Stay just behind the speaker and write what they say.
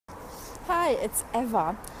Hi, it's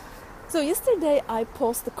Eva. So yesterday I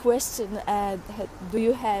posed a question, do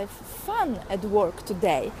you have fun at work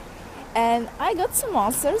today? And I got some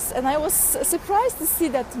answers, and I was surprised to see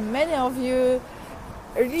that many of you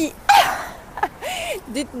really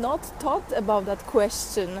did not thought about that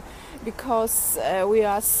question, because we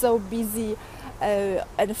are so busy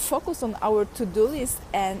and focused on our to-do list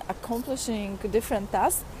and accomplishing different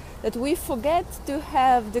tasks that we forget to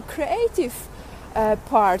have the creative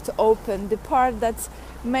part open, the part that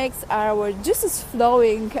makes our juices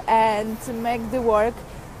flowing and make the work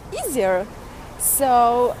easier.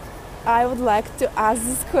 So I would like to ask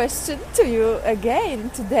this question to you again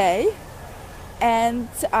today, and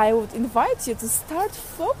I would invite you to start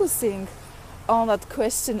focusing on that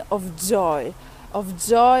question of joy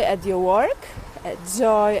at your work,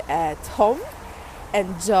 joy at home,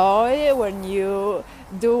 and joy when you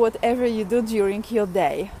do whatever you do during your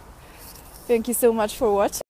day. Thank you so much for watching.